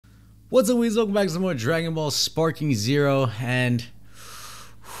What's up, weeds? Welcome back to some more Dragon Ball Sparking Zero, and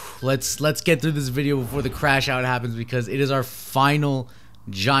let's get through this video before the crash out happens, because it is our final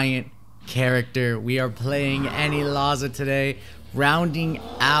giant character. We are playing Anilaza today, rounding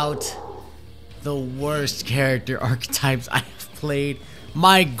out the worst character archetypes I have played.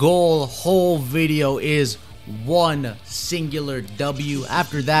 My whole video is one singular W.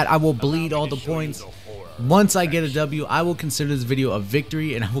 After that, I will bleed all the points. Once I get a W, I will consider this video a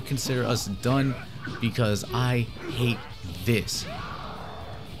victory, and I will consider us done, because I hate this.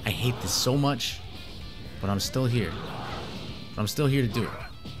 I hate this so much, but I'm still here. I'm still here to do it.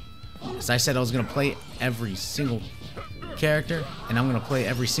 Because I said I was going to play every single character, and I'm going to play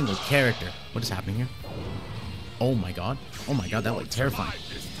every single character. What is happening here? Oh my god. Oh my god, that looked terrifying.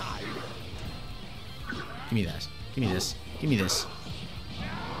 Give me that. Give me this. Give me this.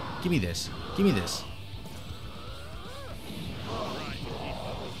 Give me this. Give me this.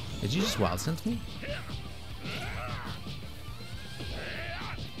 Did you just wild sense me?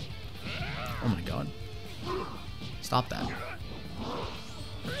 Oh my god. Stop that.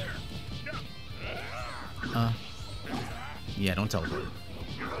 Yeah, don't teleport.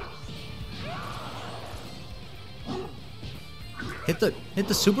 Hit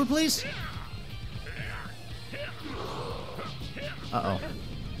the super, please? Uh-oh.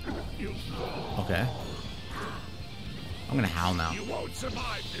 Okay. I'm gonna howl now. You won't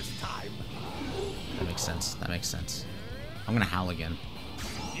survive this time. That makes sense. That makes sense. I'm gonna howl again.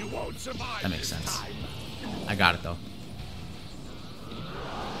 You won't survive. That makes this sense. time. I got it though.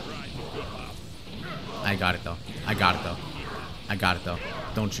 I got it though. I got it though. I got it though.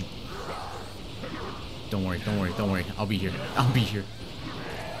 Don't you? Don't worry. Don't worry. Don't worry. I'll be here. I'll be here.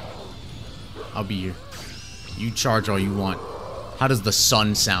 I'll be here. You charge all you want. How does the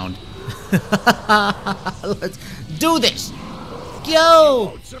sun sound? Let's do this.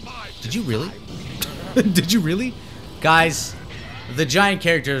 Yo! Did you really? Did you really? Guys, the giant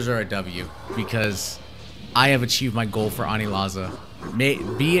characters are a W, because I have achieved my goal for Anilaza.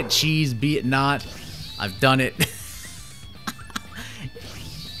 Be it cheese, be it not, I've done it.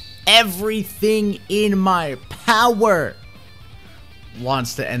 Everything in my power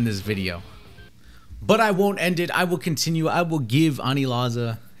wants to end this video, but I won't end it. I will continue. I will give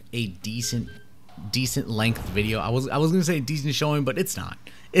Anilaza a decent length video. I was gonna say decent showing, but it's not.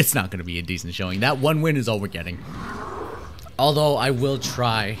 It's not gonna be a decent showing. That one win is all we're getting. Although I will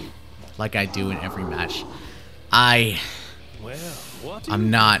try, like I do in every match. I'm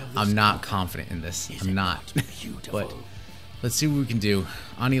not confident in this. I'm not. But let's see what we can do.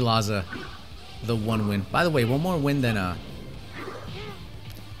 Anilaza, the one win. By the way, one more win than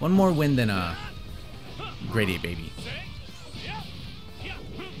Grade 8 baby.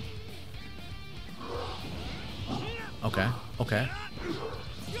 Okay, okay.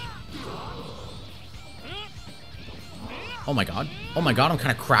 Oh my god. Oh my god, I'm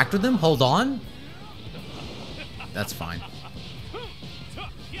kind of cracked with him. Hold on. That's fine.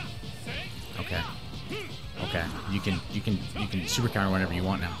 Okay. Okay. You can super counter whenever you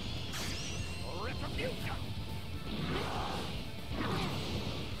want now.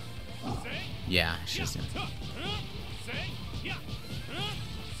 Yeah, she's in.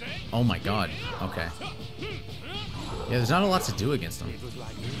 Oh my god. Okay. Yeah, there's not a lot to do against them.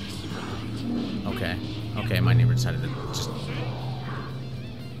 Okay. Okay, my neighbor decided to just...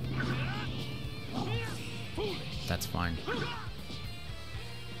 That's fine.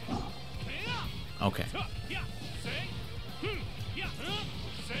 Okay.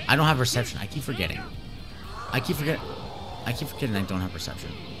 I don't have perception. I keep forgetting. I keep forgetting I don't have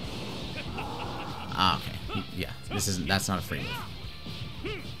perception. Ah, okay. Yeah, that's not a free move.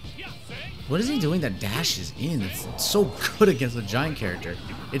 What is he doing that dashes in? It's so good against a giant character.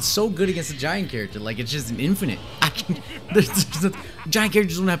 It's so good against a giant character. Like, it's just an infinite. Giant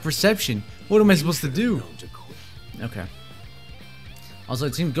characters don't have perception. What am I supposed to do? Okay. Also,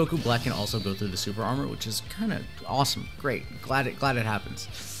 it seems Goku Black can also go through the super armor, which is kind of awesome. Great. Glad it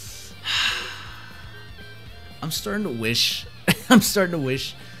happens. I'm starting to wish. I'm starting to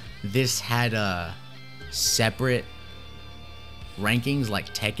wish this had separate rankings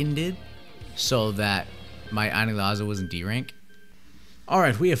like Tekken did, so that my Anilaza was in D rank.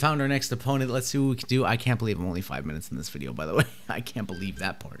 Alright, we have found our next opponent. Let's see what we can do. I can't believe I'm only 5 minutes in this video, by the way. I can't believe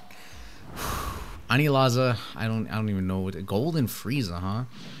that part. Anilaza, I don't even know what Golden Frieza, huh?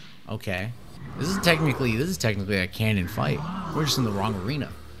 Okay. This is technically a canon fight. We're just in the wrong arena.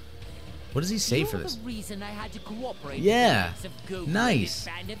 What does he say for this? Yeah. Nice.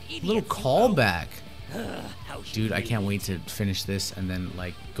 Little callback. Dude, I can't wait to finish this and then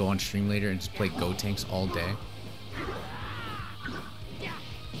like go on stream later and just play Go Tanks all day.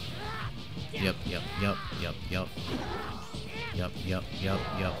 Yep.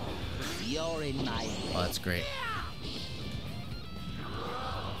 You're in my Oh, that's great.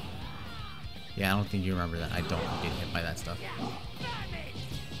 Yeah, I don't think you remember that. I don't get hit by that stuff.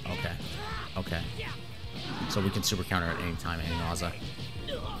 Okay. So we can super counter at any time, Anilaza.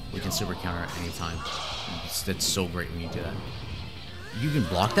 We can super counter at any time. That's so great when you do that. You can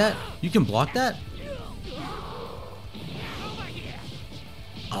block that? You can block that?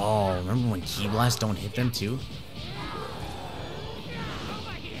 Oh, remember when Ki Blast don't hit them too?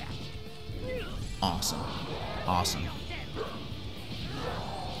 Awesome.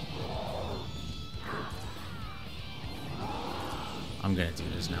 I'm gonna do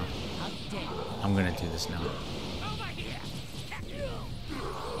this now.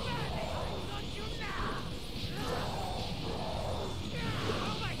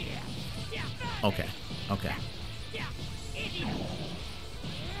 Okay.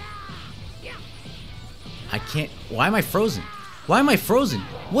 I can't. Why am I frozen?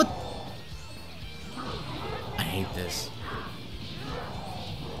 What? I hate this.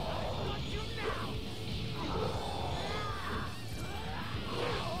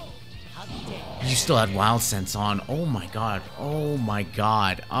 You still had Wild Sense on. Oh my god.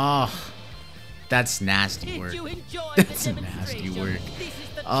 Oh, that's nasty work. That's nasty work.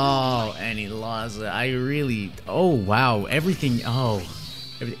 Oh, Anilaza. I really. Oh wow. Everything. Oh,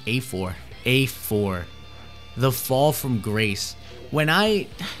 A4. The fall from grace. When I.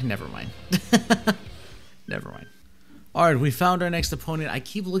 Never mind. Alright, we found our next opponent. I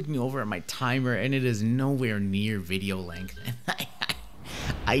keep looking over at my timer and it is nowhere near video length.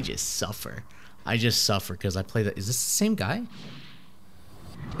 I just suffer because I play that. Is this the same guy?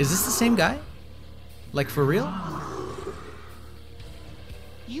 Like for real?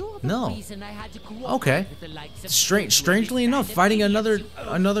 No. Okay. Strangely enough, fighting another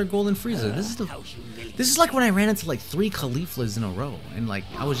golden Frieza. This is like when I ran into like 3 Khalifas in a row, and like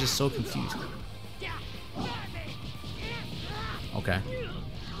I was just so confused. Okay.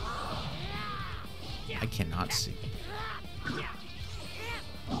 I cannot see.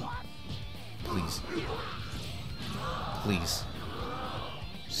 Please.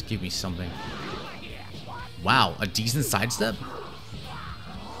 Just give me something. Wow, a decent sidestep?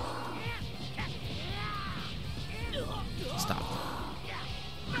 Stop.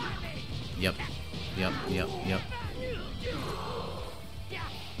 Yep.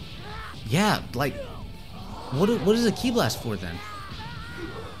 Yeah, like, what is a Ki Blast for then?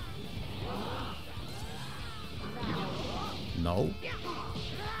 No.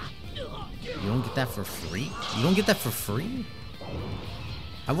 You don't get that for free?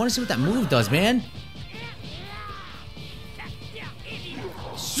 I want to see what that move does, man.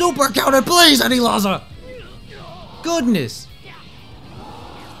 Super counter, please, Anilaza! Goodness!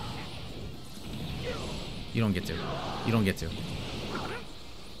 You don't get to.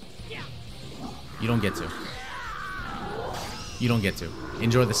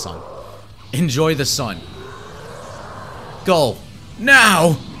 Enjoy the sun. Go.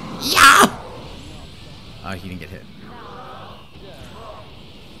 Now! Yeah! He didn't get hit.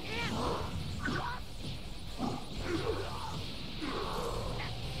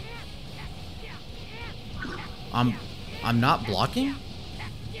 I'm not blocking?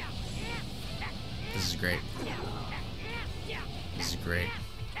 This is great.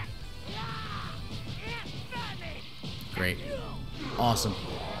 Great. Awesome.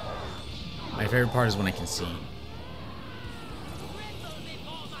 My favorite part is when I can see.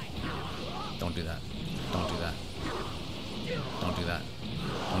 Don't do that.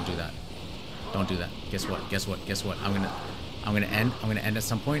 Guess what? I'm gonna end at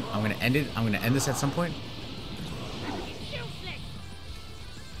some point. I'm gonna end this at some point.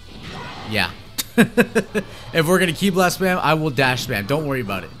 Yeah. If we're gonna Ki Blast spam, I will dash spam. Don't worry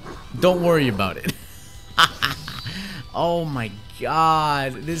about it. Oh my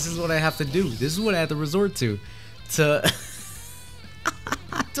god. This is what I have to do. This is what I have to resort to to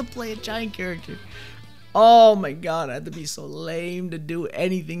play a giant character. Oh my god, I have to be so lame to do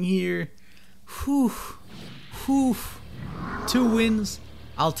anything here. Whew. 2 wins.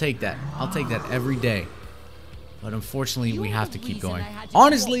 I'll take that every day. But unfortunately, we have to keep going.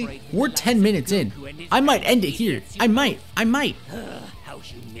 Honestly, we're 10 minutes in. I might end it here. I might. I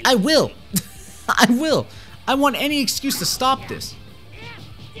will. I want any excuse to stop this.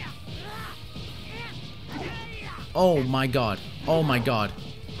 Oh my god.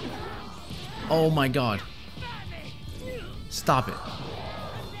 Stop it.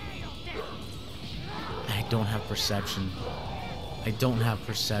 I don't have perception.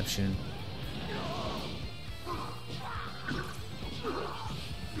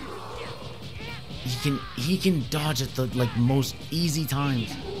 he can dodge at the like most easy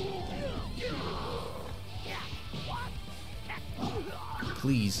times.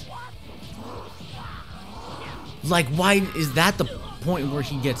 Please. Like, why is that the point where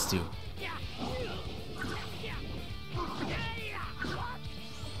he gets to?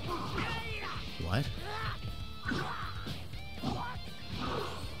 What?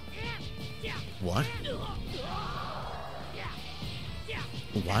 What?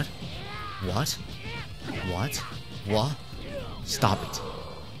 What? What? What? What? Stop it.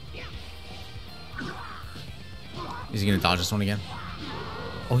 Is he gonna dodge this one again?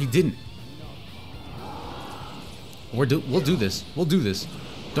 Oh, he didn't. We'll do this. We'll do this.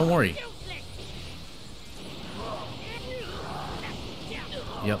 Don't worry.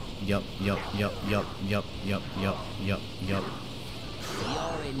 Yup.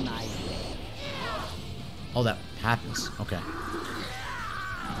 Oh, that happens. Okay.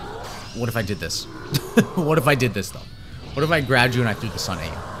 What if I did this? What if I did this, though? What if I grabbed you and I threw the sun at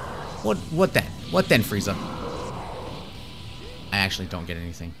you? What then? What then, Frieza? I actually don't get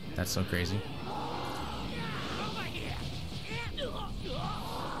anything. That's so crazy.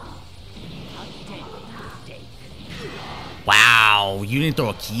 Wow, you didn't throw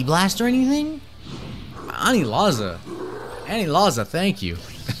a key blast or anything? Anilaza. Anilaza, thank you.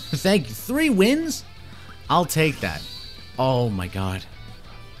 Thank you. 3 wins? I'll take that. Oh my god.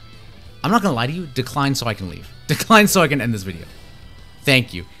 I'm not gonna lie to you. Decline so I can leave. Decline so I can end this video.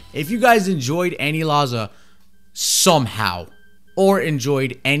 Thank you. If you guys enjoyed Anilaza somehow, or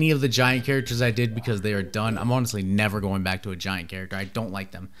enjoyed any of the giant characters I did because they are done, I'm honestly never going back to a giant character. I don't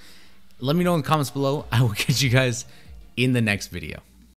like them. Let me know in the comments below. I will catch you guys in the next video.